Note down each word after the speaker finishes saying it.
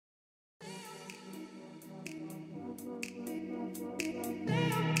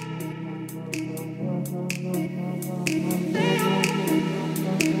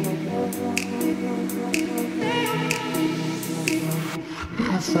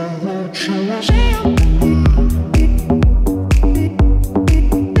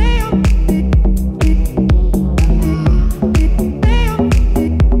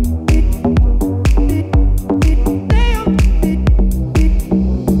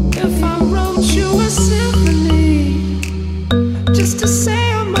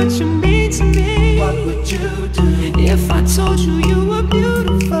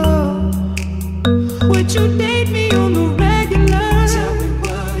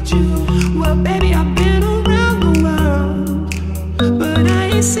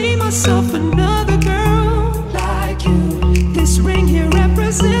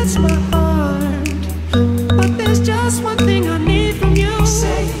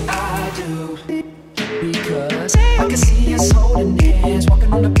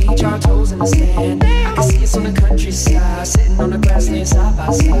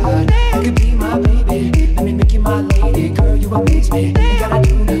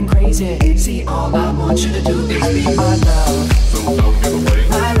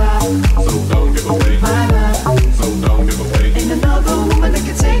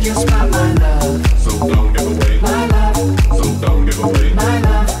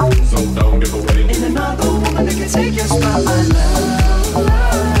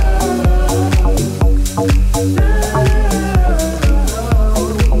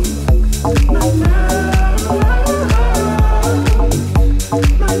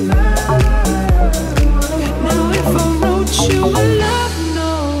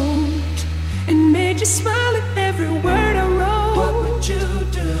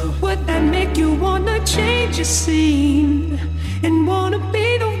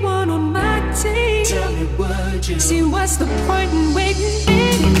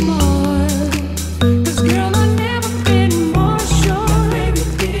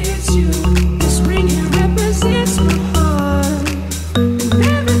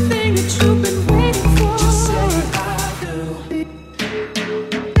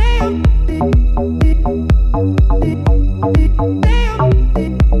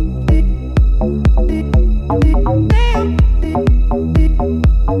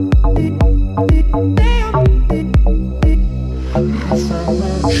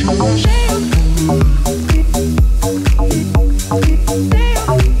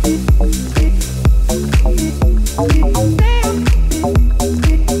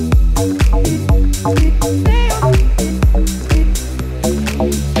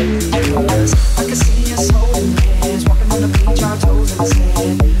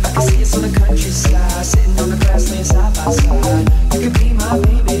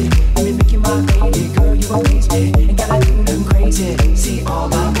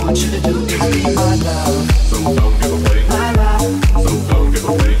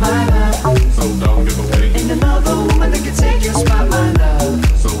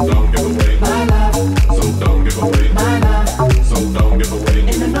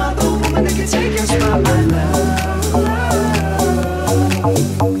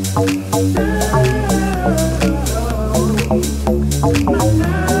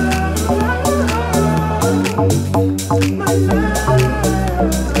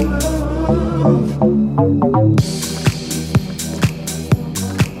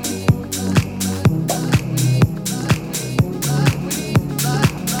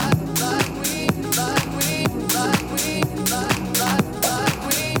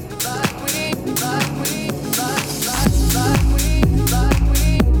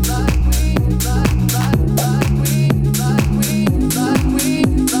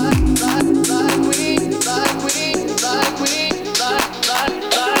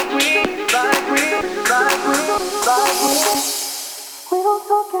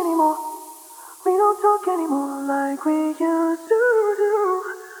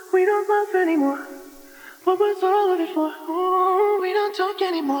We don't talk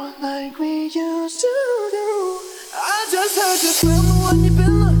anymore.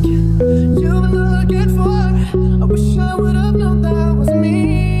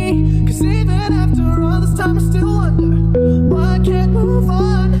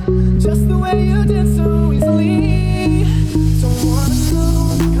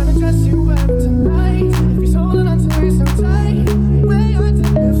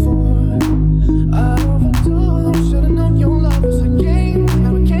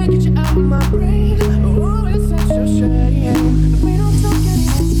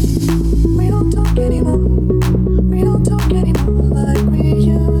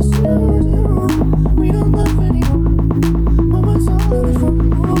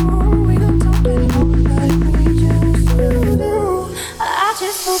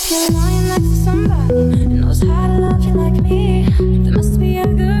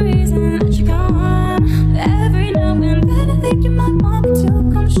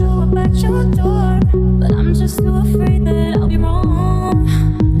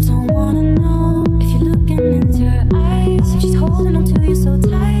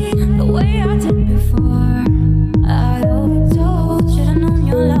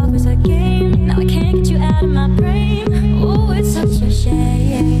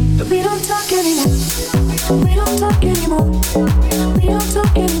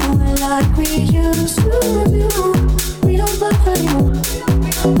 like we used to do. We don't laugh anymore.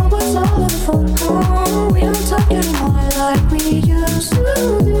 What was all of it for? Oh, we don't talk anymore like we used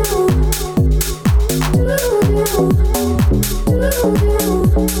to do.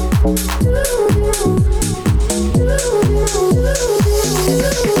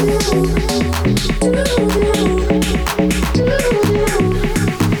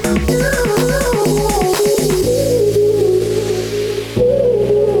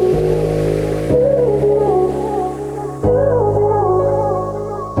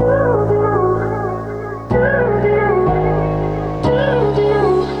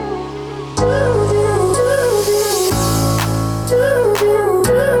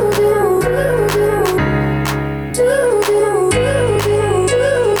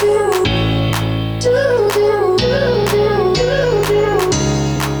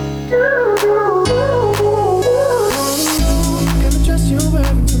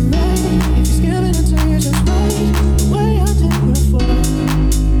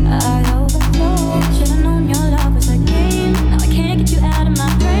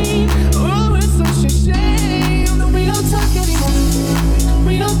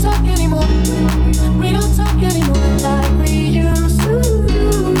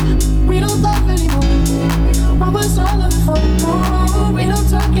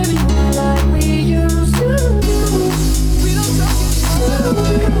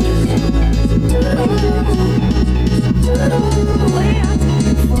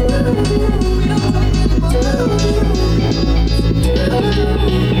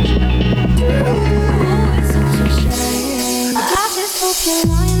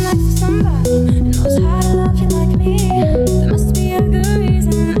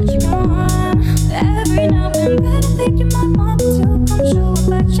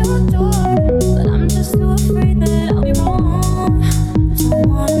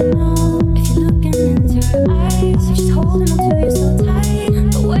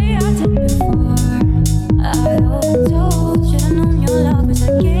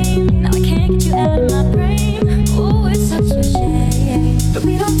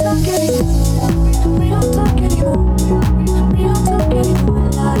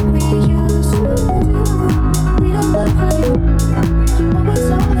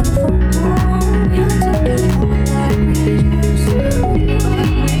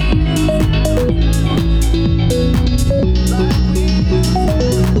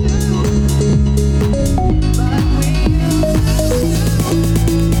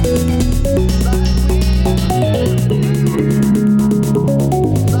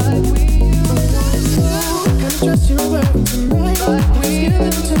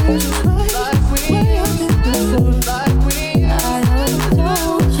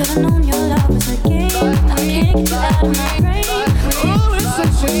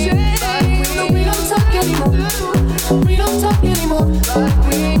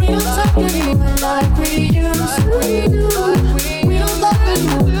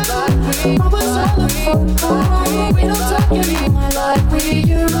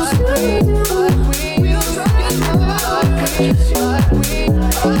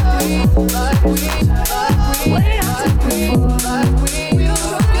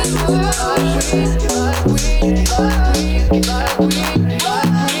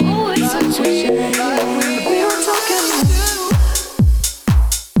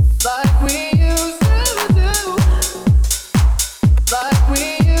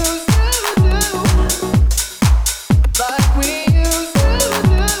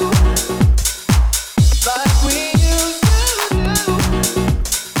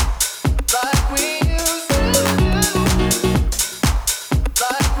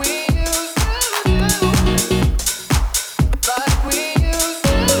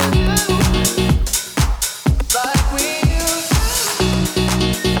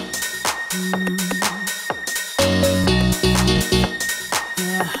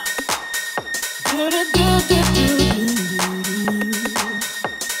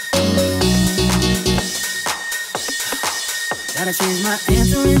 Gotta change my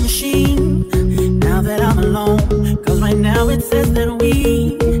answering machine now that I'm alone. Cause right now it says that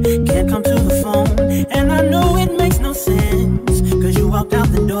we can't come to the phone. And I know it makes no sense, cause you walked out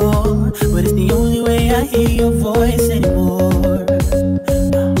the door. But it's the only way I hear your voice anymore.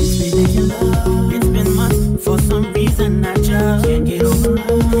 It's ridiculous. It's been months, for some reason I just can't get over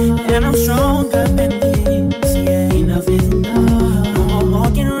it. And I'm stronger than this, yeah, enough is enough. No more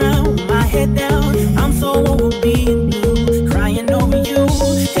walking around with my head down. I'm so over being blue, crying over you.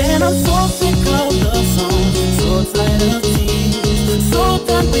 And I'm so sick of the song, so tired of tears, so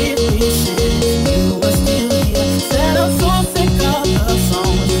done with wishing you were still here. Said I'm so sick of the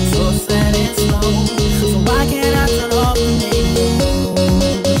song, so sad.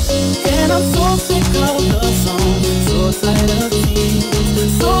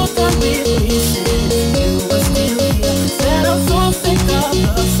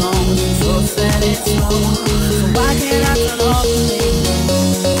 songs, so sad and slow. So why can't I turn off the radio?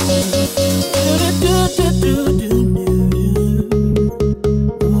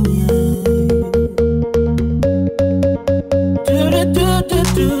 Oh yeah.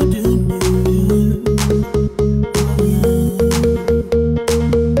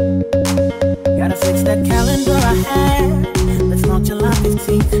 Gotta fix that calendar I had. Let's launch July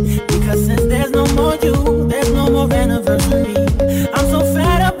 15th. Because since there's no more you, there's no more anniversary. I'm so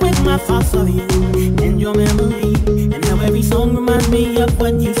fed up with my thoughts of you and your memory, and how every song reminds me of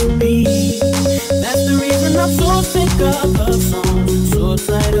what used to be. That's the reason I'm so sick of love songs, so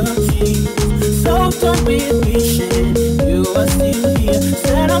tired of tears, so done with wishing you were still here.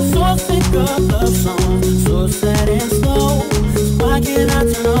 Said I'm so sick of love songs, so sad and slow. So why can't I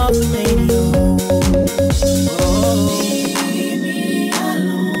turn off the radio? Oh, leave me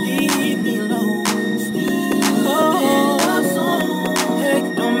alone, leave me alone. Oh, love song, hey,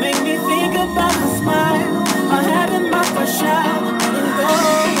 don't make me think about the smile or having my first shot and go.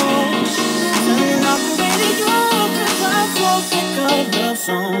 Turning off the radio, 'cause I'm so sick of love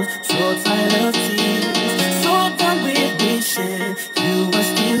songs, so tired of tears, so done with wishing you were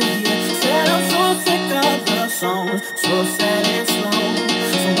still here. Said I'm so sick of love songs, so sad and slow.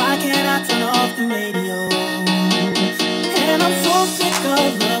 So why can't I turn off the radio? And I'm so sick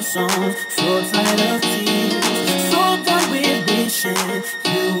of love songs, so tired of tears, so done with wishing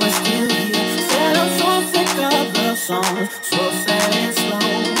you were still here. Said I'm so sick of love songs, so sad and slow.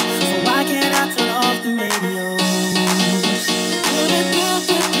 So why can't I turn off the radio?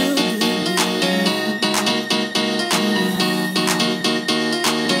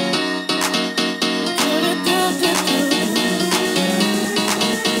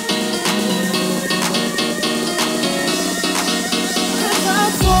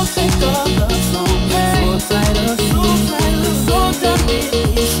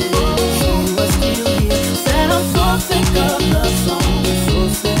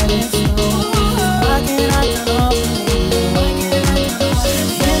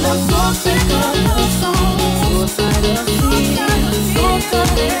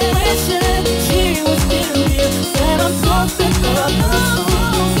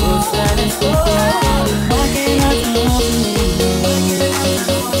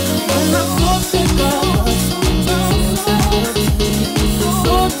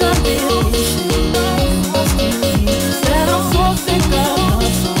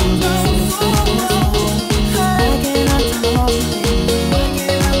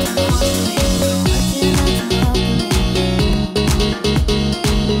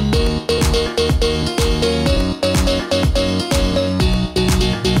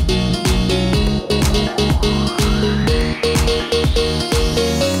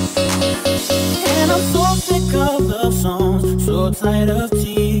 Tired of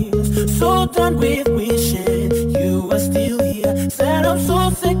tears, so done with wishing you were still here. Said I'm so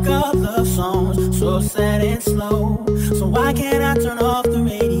sick of love songs, so sad and slow. So why can't I turn off the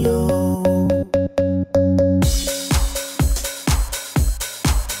radio?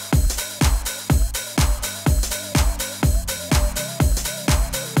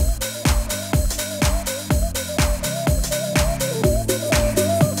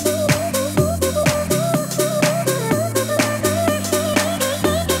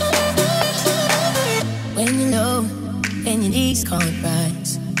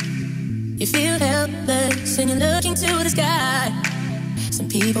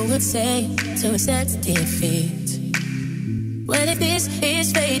 Say to accept defeat. Well, if this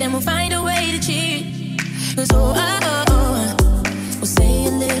is fate, then we'll find a way to cheat. 'Cause we'll say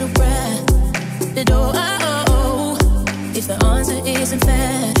a little prayer. The door, if the answer isn't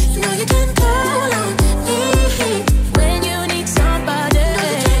fair, you know you can call on me when you need somebody.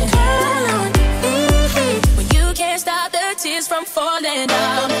 You can call on me when you can't stop the tears from falling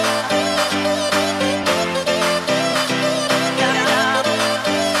down.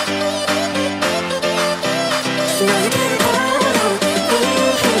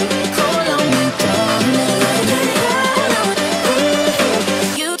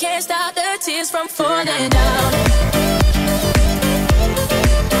 From falling down.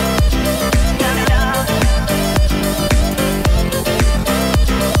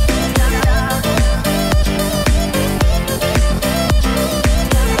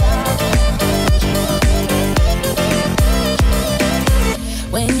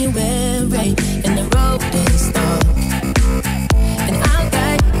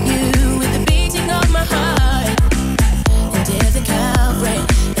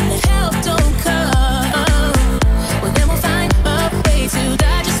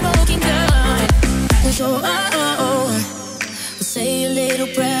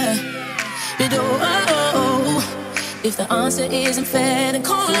 But if the answer isn't fair, then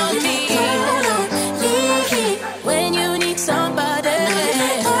call on me. When you need somebody,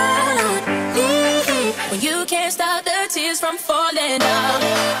 when you can't stop the tears from falling down.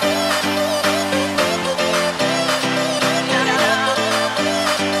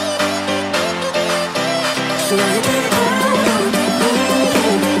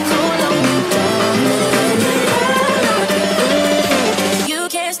 You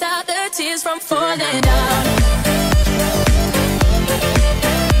can't stop the tears from falling down.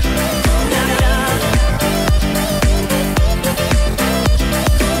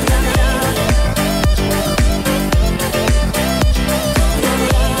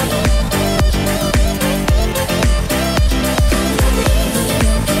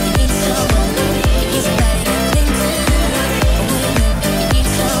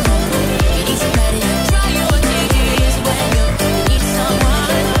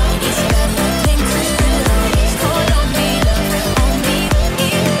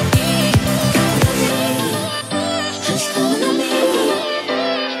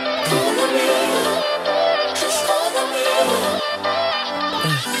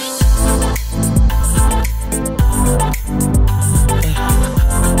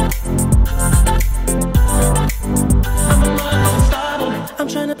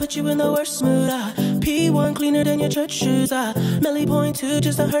 You in the worst mood, P1 cleaner than your church shoes, Melly point 2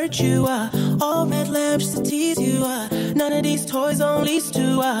 just to hurt you, all red lamps just to tease you, none of these toys on lease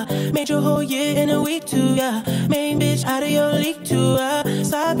to, made your whole year in a week too, main bitch out of your league too,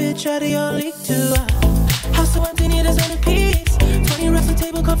 side bitch out of your league too, house so empty need a centerpiece, 20 racks on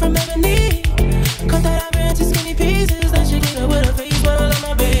table come from ebony, cut that ivory into skinny pieces, then she get up with her face, but I love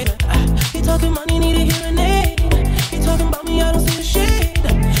my baby, you talking money, need a hearing aid, you talking about me, I don't see the shade.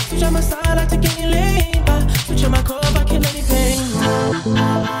 Switch on my side, I take any lane. Switch on my core, I kill any pain.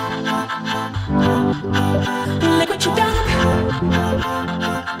 Look what you done.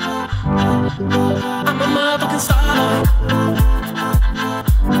 I'm a motherfucking star.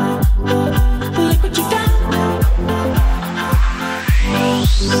 Look what you done.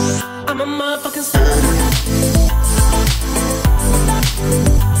 I'm a motherfucking star.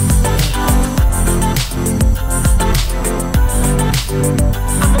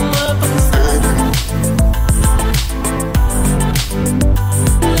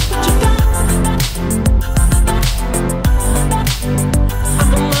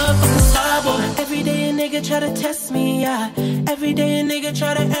 Try to test me, every day a nigga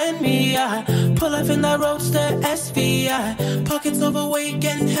try to end me, pull up in that roadster SV, pockets overweight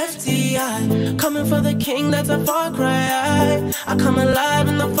getting hefty, coming for the king, that's a far cry, I come alive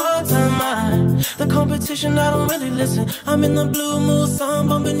in the fall time, the competition I don't really listen, I'm in the blue mood, song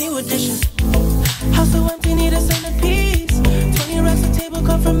bumping new edition, house so empty need a centerpiece, 20 racks of table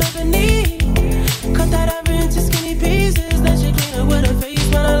come from ebony, cut that ivory into skinny pieces, then she clean it with her face,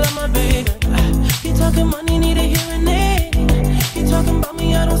 but I love my baby. You talking money, need a hearing aid. You talking about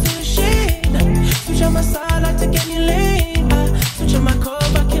me, I don't see the shade. Switch on my side, I take any lane. Switch on my core,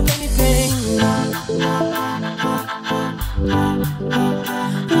 I kill any pain.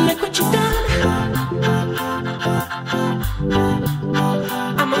 Look what you done.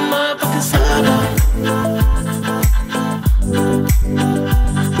 I'm a motherfucking star.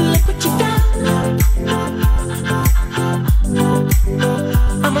 Look what you done.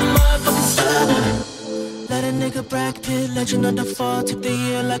 I'm a motherfucking star. Let a nigga Brad Pitt, legend of the fall, took the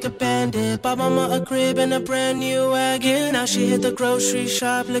year like a bandit. Bought mama a crib and a brand new wagon. Now she hit the grocery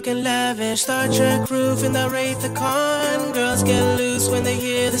shop looking lavish. Star Trek roof in the Wraith the Con. Girls get loose when they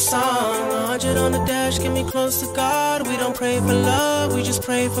hear the song. 100 on the dash, get me close to God. We don't pray for love, we just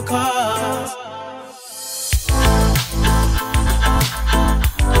pray for cause.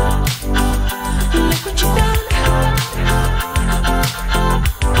 Look what you done.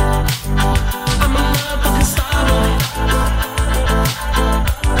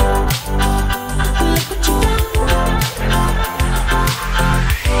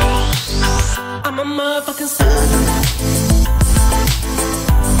 I'm a motherfucking star.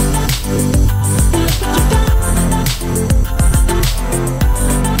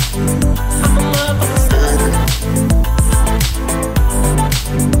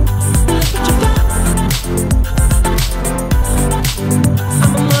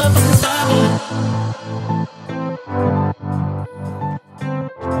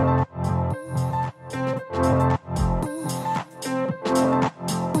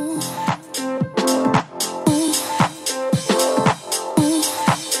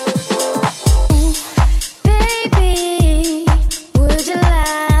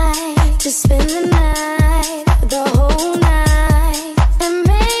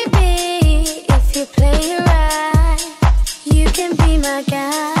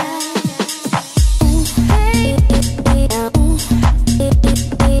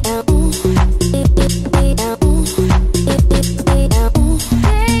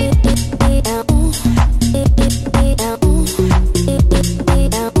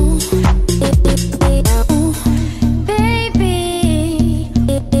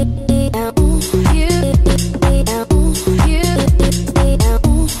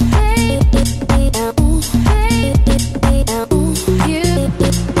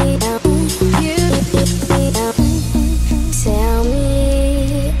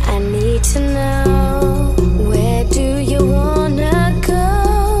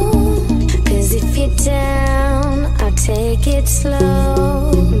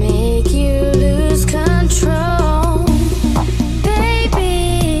 slow, make you lose control.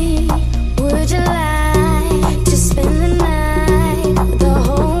 Baby, would you like to spend the night, the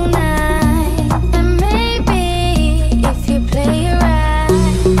whole night? And maybe if you play it right,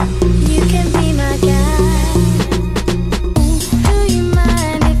 you can be my guy. Do you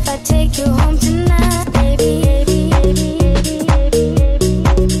mind if I take you home tonight, baby?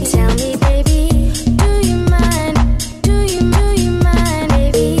 Tell me, baby, do you mind? Do you mind,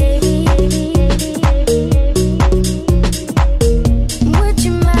 baby? Would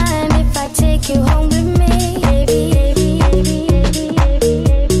you mind if I take you home with me, baby?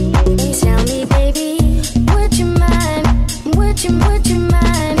 Tell me, baby, would you mind? Would you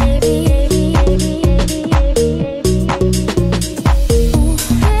mind, baby?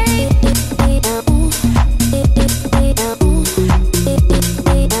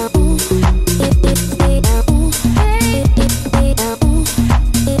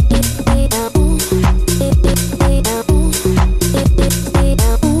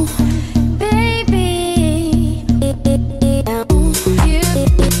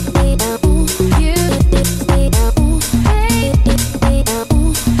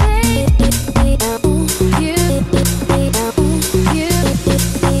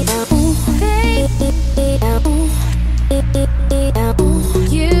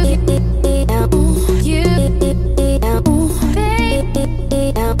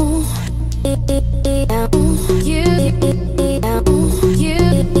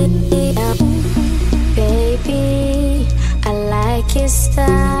 Baby, I like your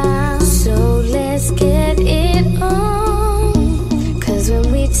style, so let's get it on. 'Cause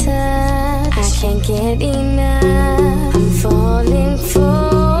when we touch, I can't get enough. I'm falling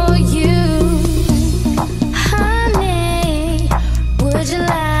for you. Honey, would you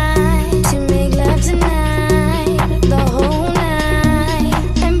like to make love tonight, the whole night?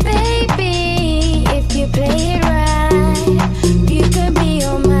 And baby, if you play it right, you could be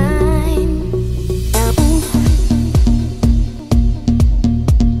all mine.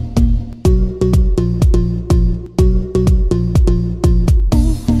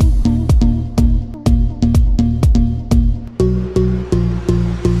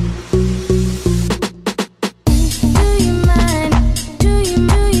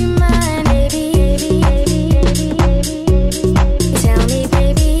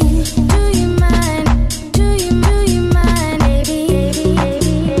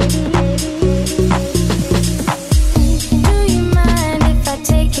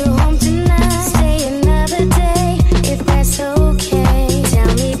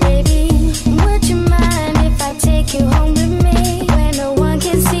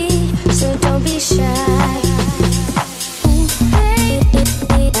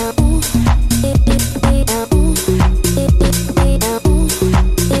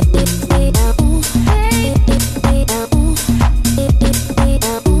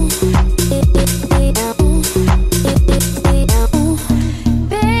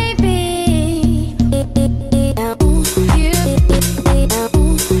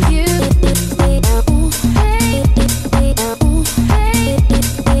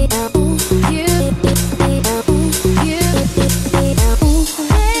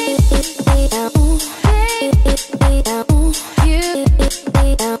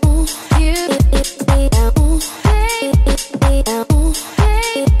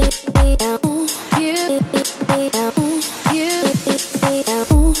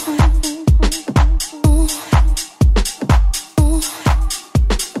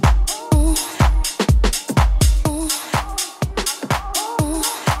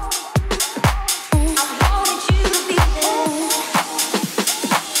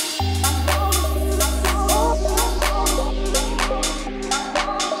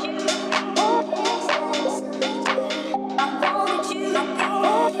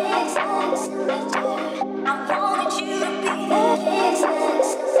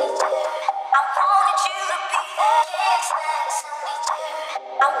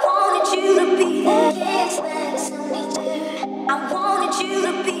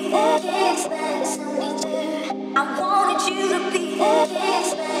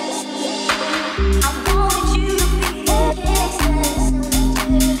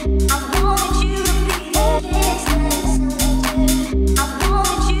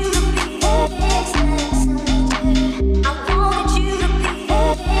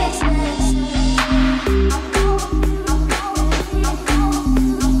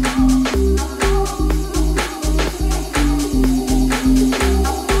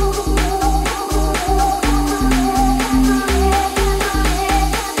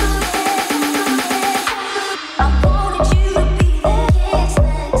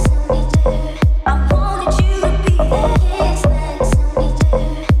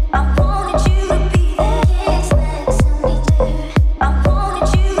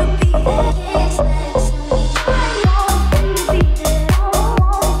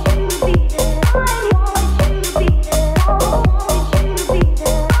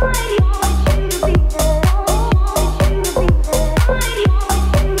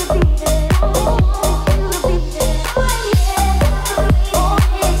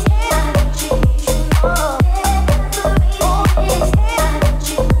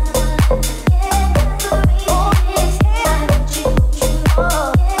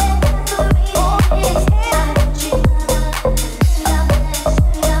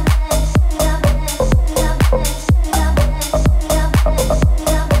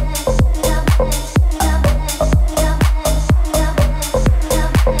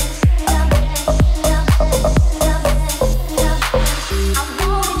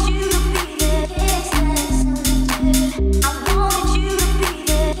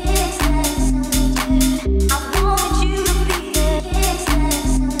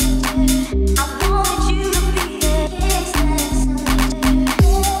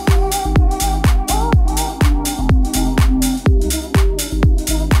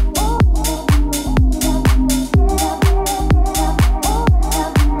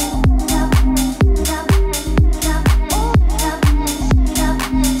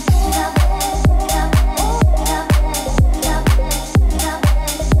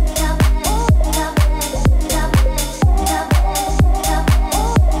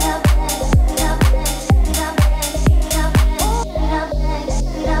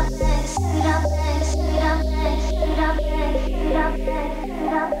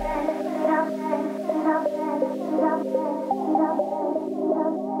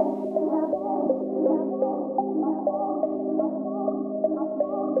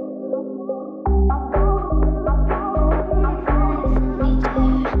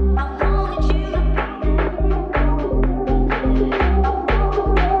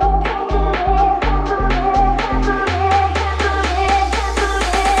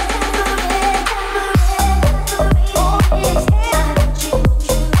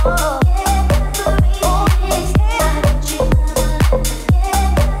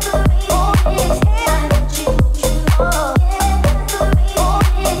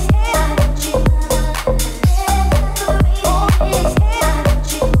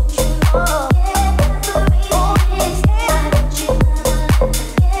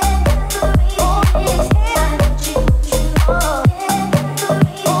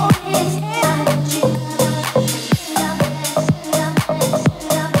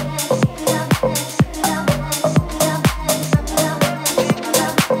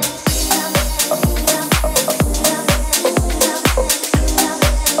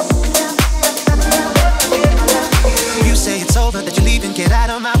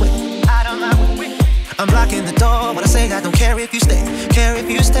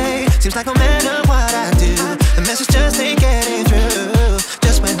 Seems like no matter what I do, the message just ain't getting through.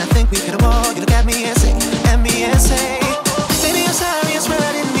 Just when I think we could have won, you look at me and say, baby, I'm sorry, I swear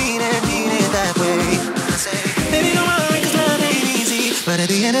I didn't mean it that way. I say, baby, don't worry, 'cause love ain't easy. But at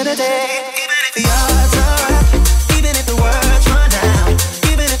the end of the day, even if the odds are up, even if the words run out,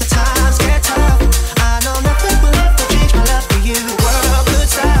 even if the times get tough, I know nothing will ever change my love for you. The world could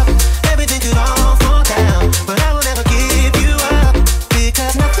stop, everything could all fall down, but I will never give you up,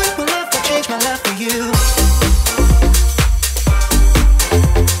 because nothing will ever change my love for you.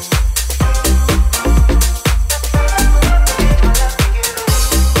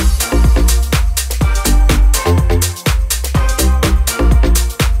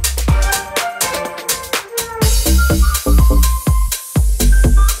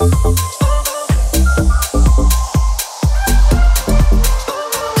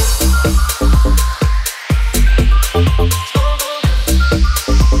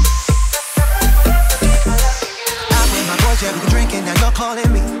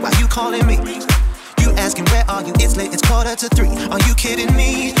 To 3, are you kidding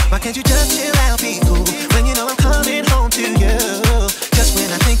me? Why can't you just chill out, be cool, when you know I'm coming home to you? Just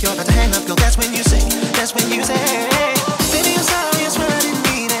when I think you're about to hang up, girl, that's when you say, baby, I'm sorry, I swear I didn't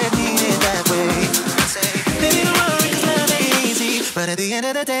mean it that way. I say, baby, don't worry, 'cause love ain't easy. But at the end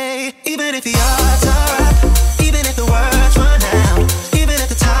of the day, even if the odds are up, even if the words run out, even if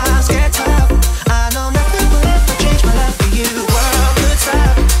the times get tough, I know nothing will ever change my love for you. The world could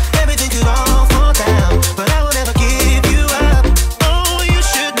stop, everything could all fall down, but I will never give you up. Oh, you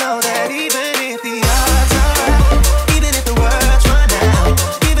should know that even if the odds are up, even if the words run out,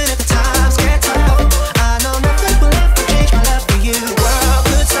 even if the times get tough, I know nothing will ever change my love for you. The world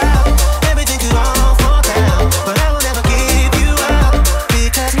could stop, everything could all fall down, but I will never give you up,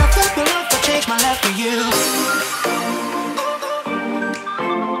 because nothing will ever change my love for you.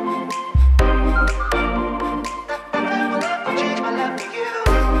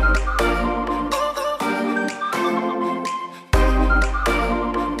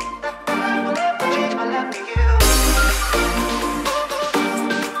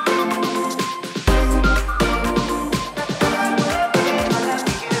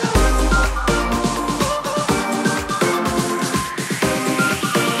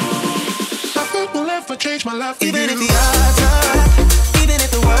 Change my life for even you. If the odds are up, even if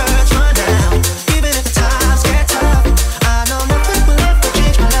the words run out, even if the times get tough, I know nothing will ever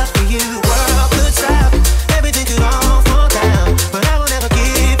change my love for you. The world could stop, everything could all fall down, but I will never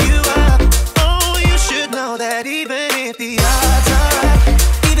give you up. Oh, you should know that even if the odds are up,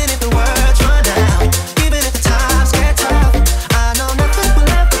 even if the words run out, even if the times get tough, I know nothing will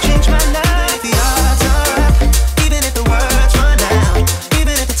ever change my life. If the odds are up, even if the words run out,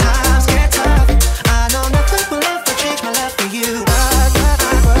 even if the times get tough, I know nothing will ever change my love for you.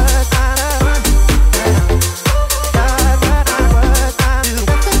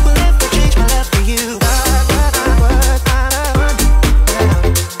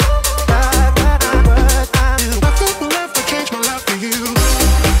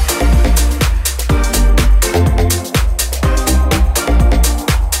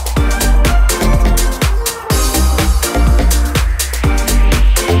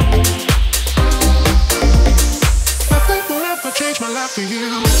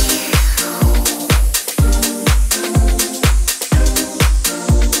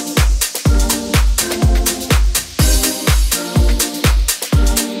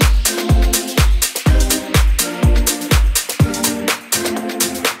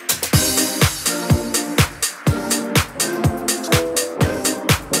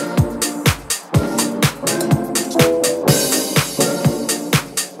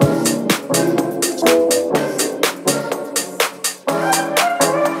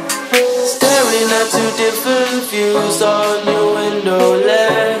 views on your window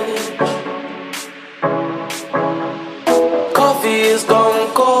ledge. Coffee is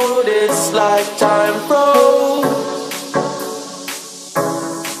gone cold, it's like time froze.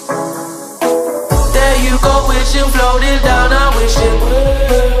 There you go, wishing floating down, I wish it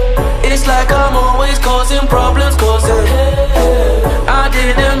would. It's like I'm always causing problems, causing hell. I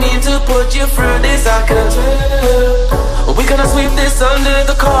didn't mean to put you through this, I can tell. We gonna sweep this under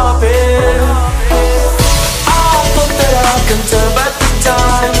the carpet. I hope that I can turn back the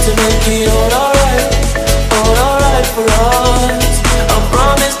time to make it all alright for us. I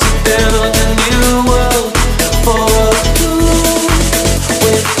promise to build a new world for us two,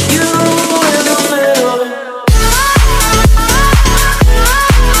 with you in the middle.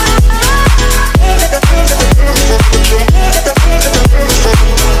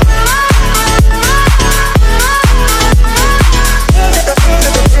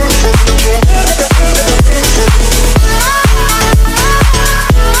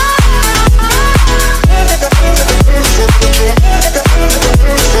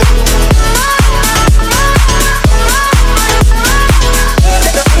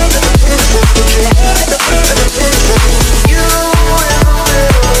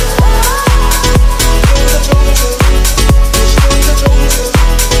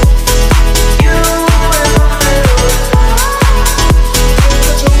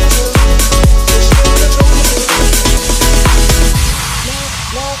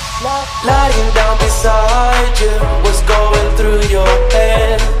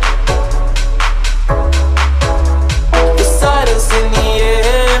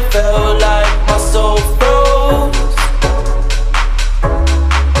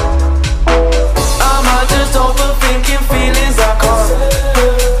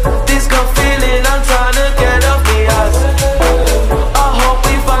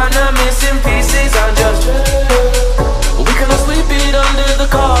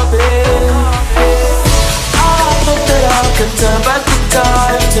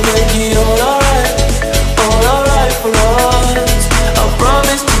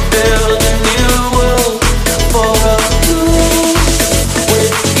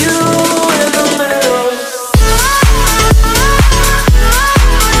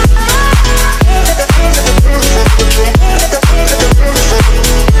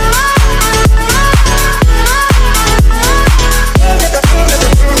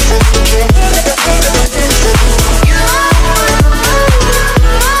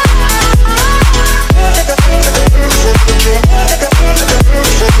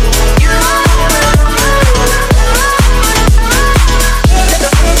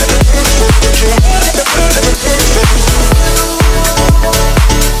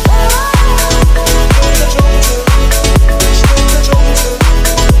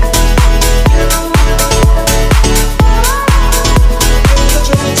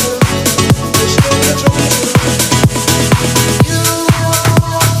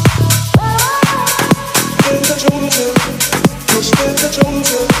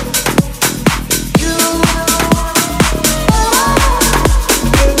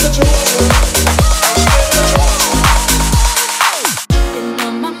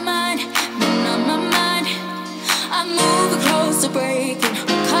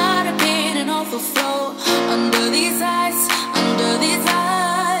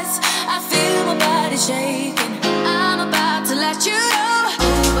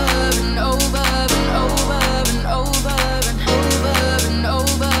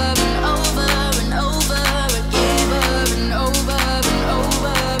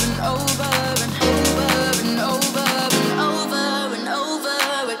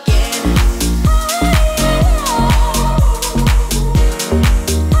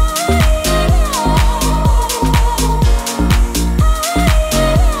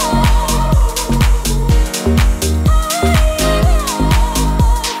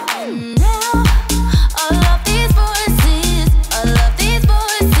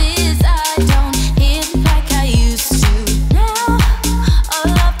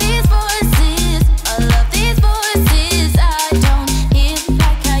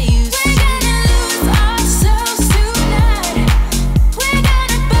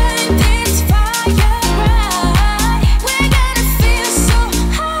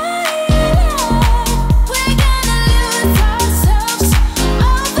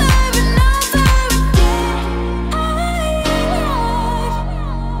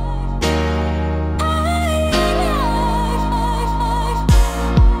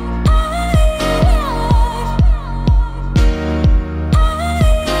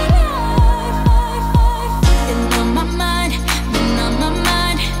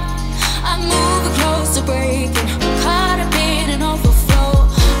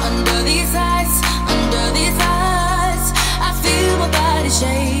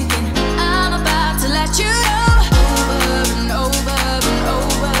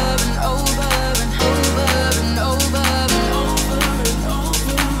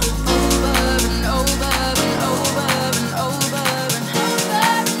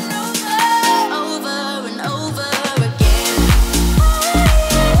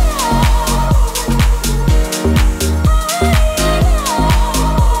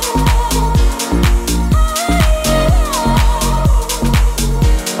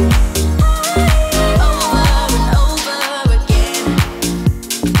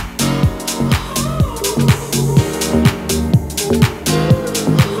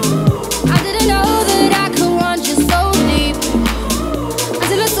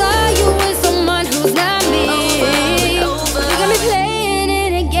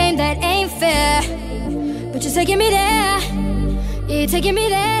 taking me there, you're taking me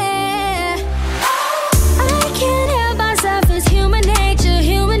there. I can't help myself, it's human nature,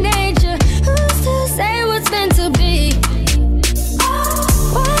 human nature. Who's to say what's meant to be?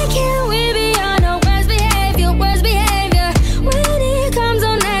 Why can't we be on our worst behavior when it comes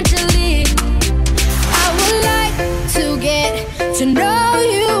on naturally? I would like to get to know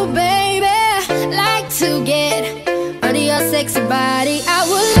you, baby. Like to get under your sexy body. I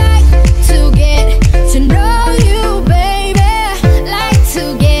would like to get to know you, baby. Like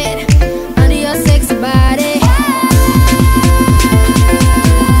to get under your sexy body. I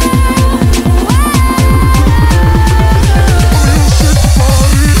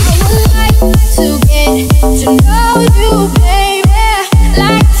would like to get to know you, baby.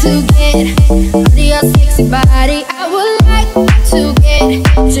 Like to get under your sexy body. I would like to get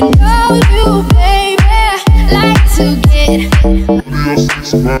to know you, baby. Like to get under your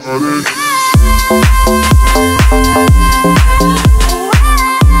sexy body.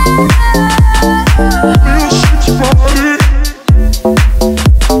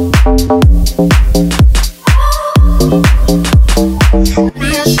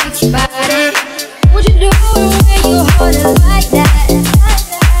 What you doing when you hold it like that?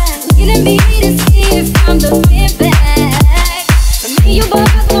 Getting me to see if I'm the fit back. For me, you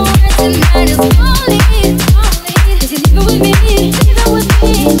both going tonight is only. Cause you leave it with me, leave it with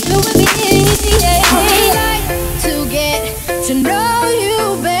me, leave it with me, yeah.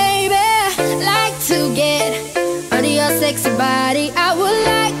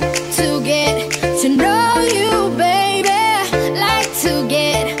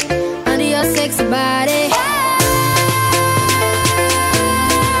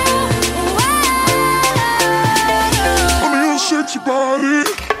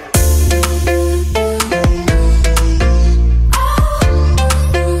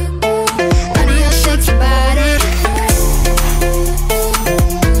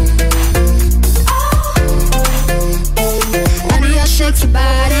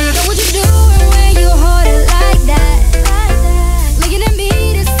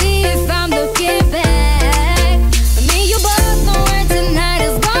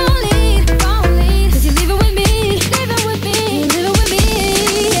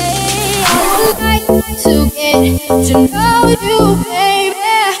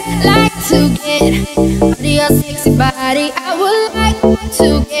 like to get under your sexy body. I would like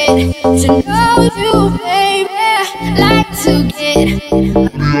to get to know you, baby. Like to get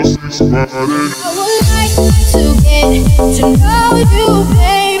under your sexy body. I would like to get to know you,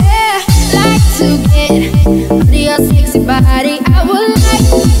 baby. Like to get under your sexy body. I would like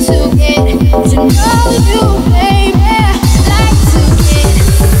to get to know you, baby. Like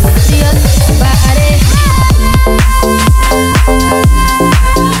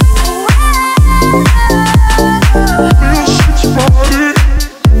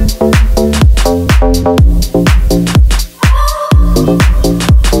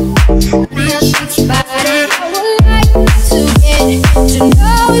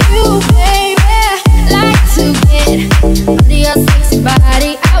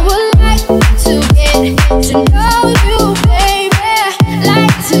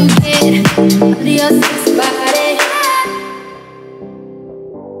to get under your sexy body.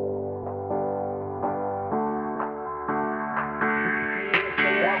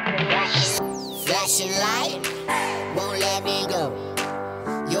 Flashing light won't let me go.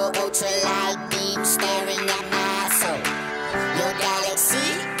 Your ultralight beam staring at my soul. Your galaxy,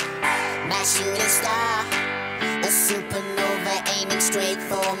 my shooting star, a supernova aiming straight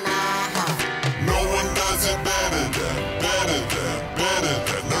for my heart. No one does it better than, better than, better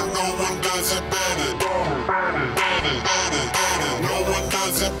than. No, no one does it better than, better, better, better, better. No one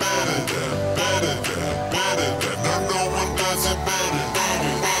does it better than, better than, better than. No, no one does it better,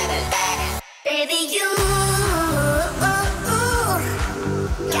 better, better, better. Baby, you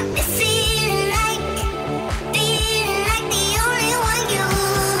got me feeling like the only one. You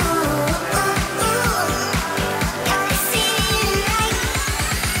got me feeling like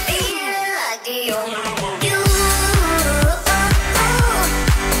the only one. You got me feeling like the only one. You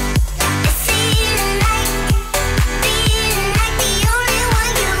got me feeling like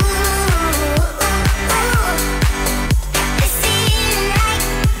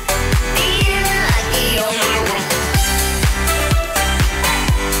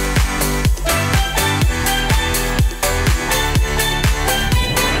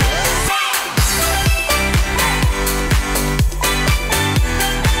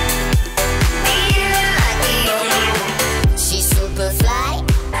she's super fly,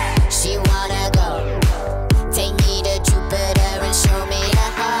 she wanna go. Take me to Jupiter and show me the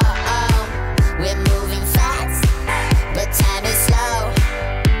home. We're moving fast, but time is slow.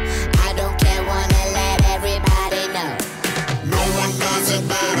 I don't care, wanna let everybody know. No one does it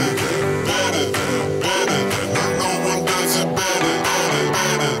better than, better than, better than. No, no one does it better, better,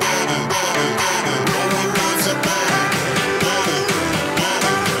 better, better, better, better. No one does it better than, better than,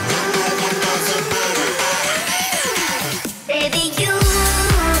 better than. No, no one does it better. Baby, you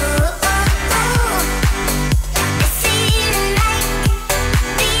got me feeling like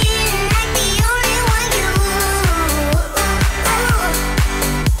the only one. You got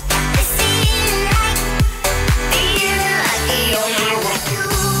me feeling like the only one.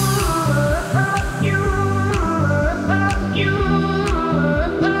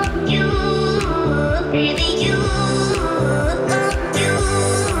 Baby, you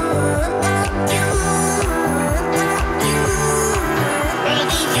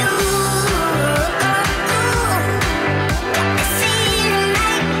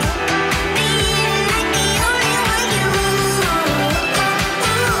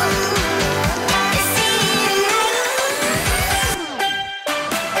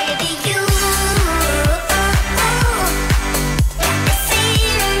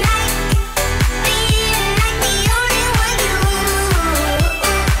feeling like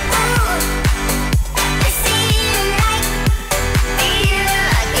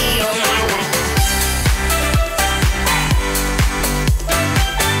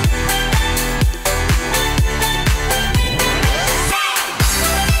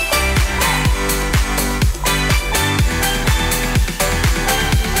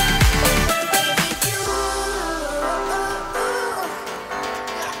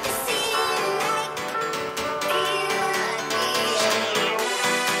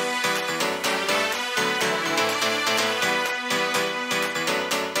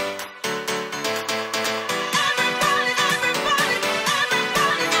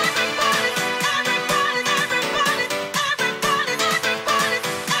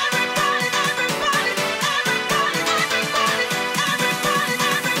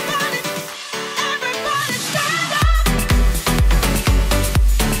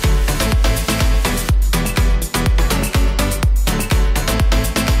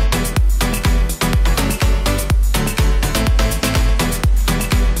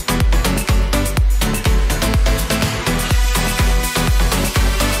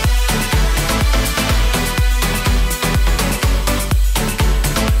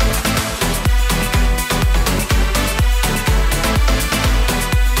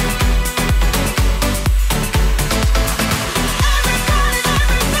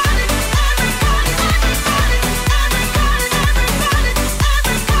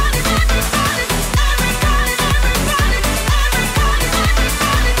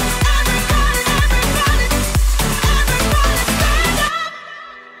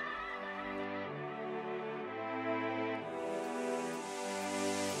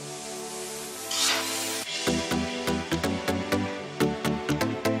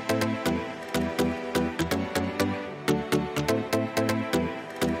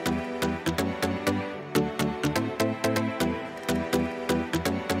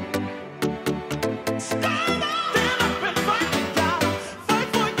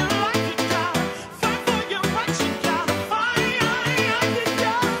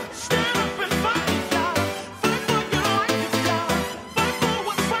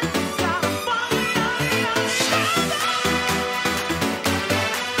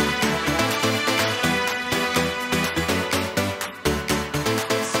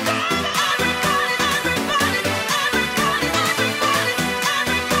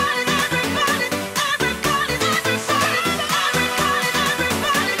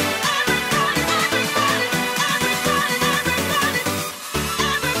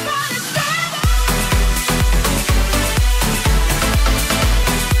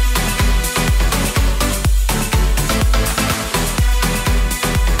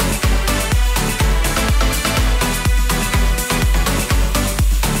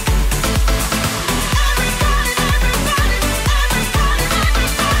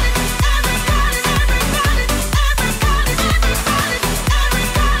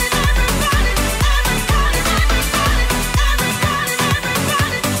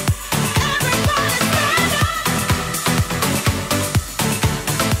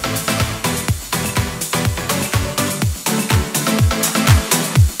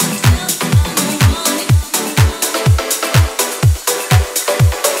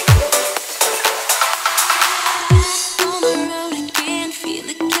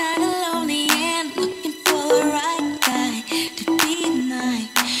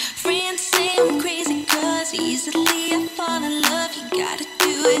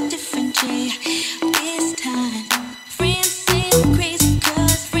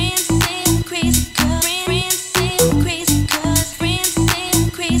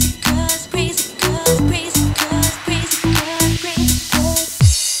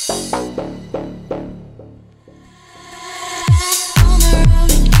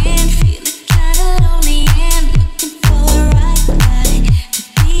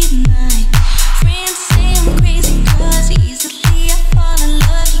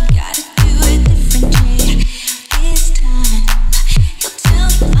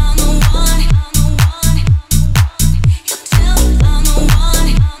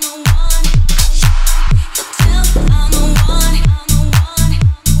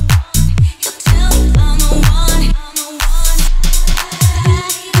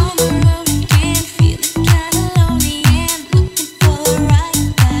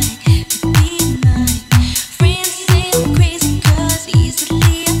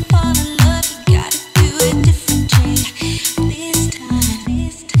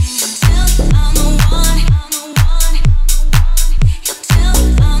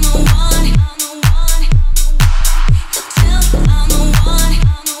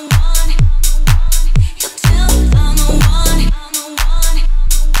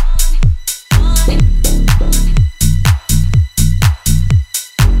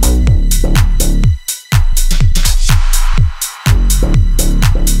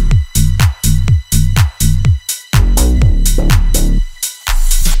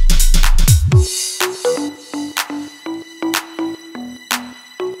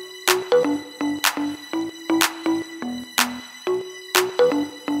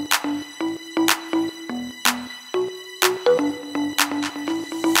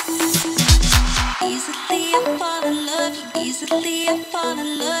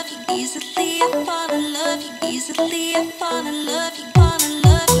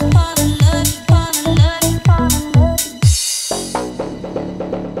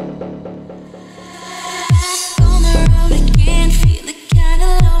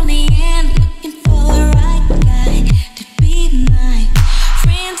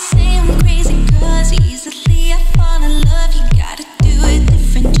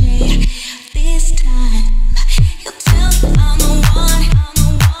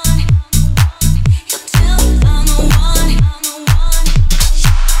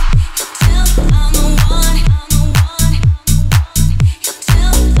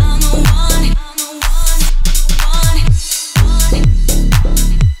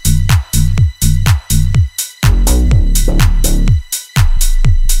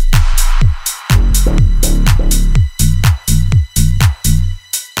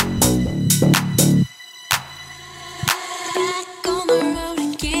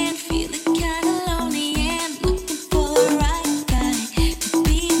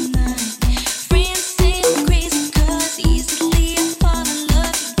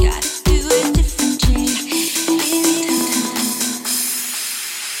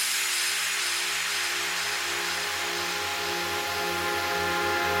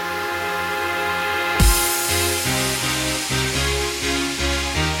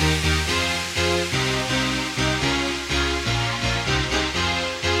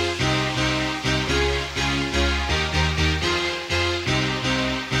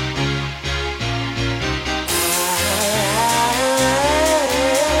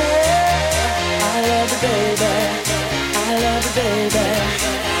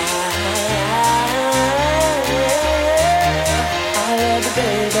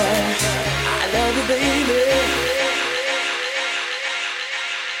I love you, baby.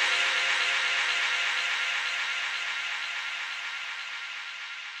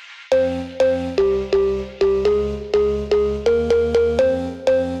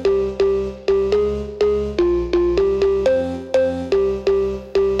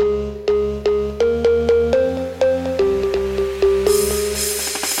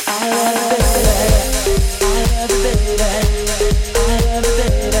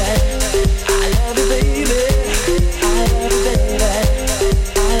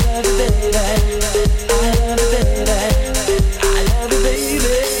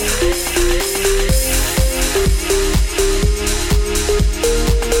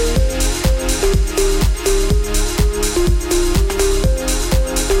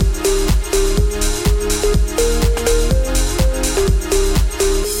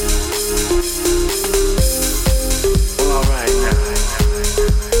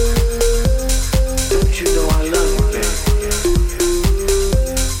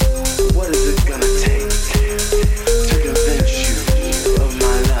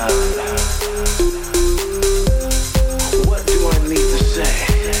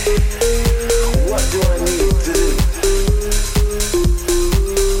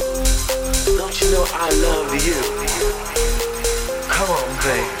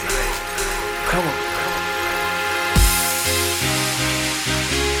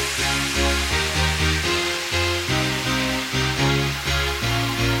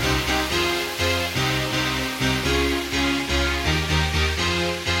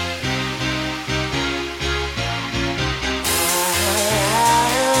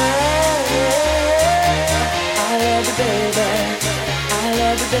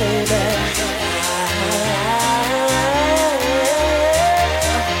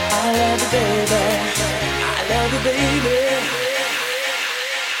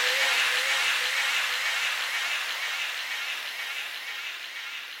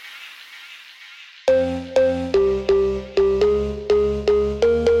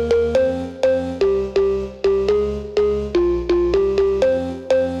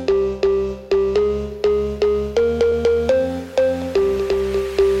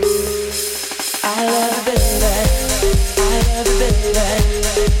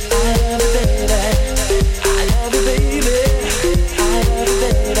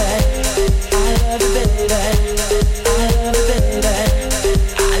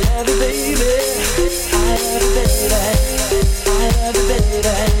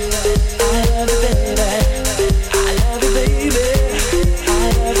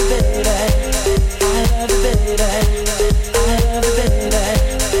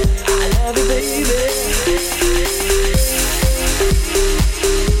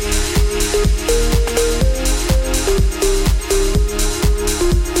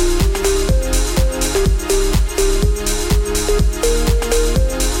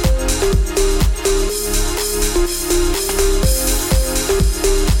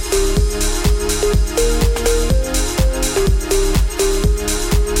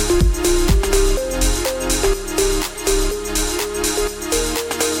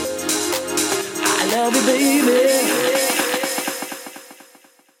 love you, baby.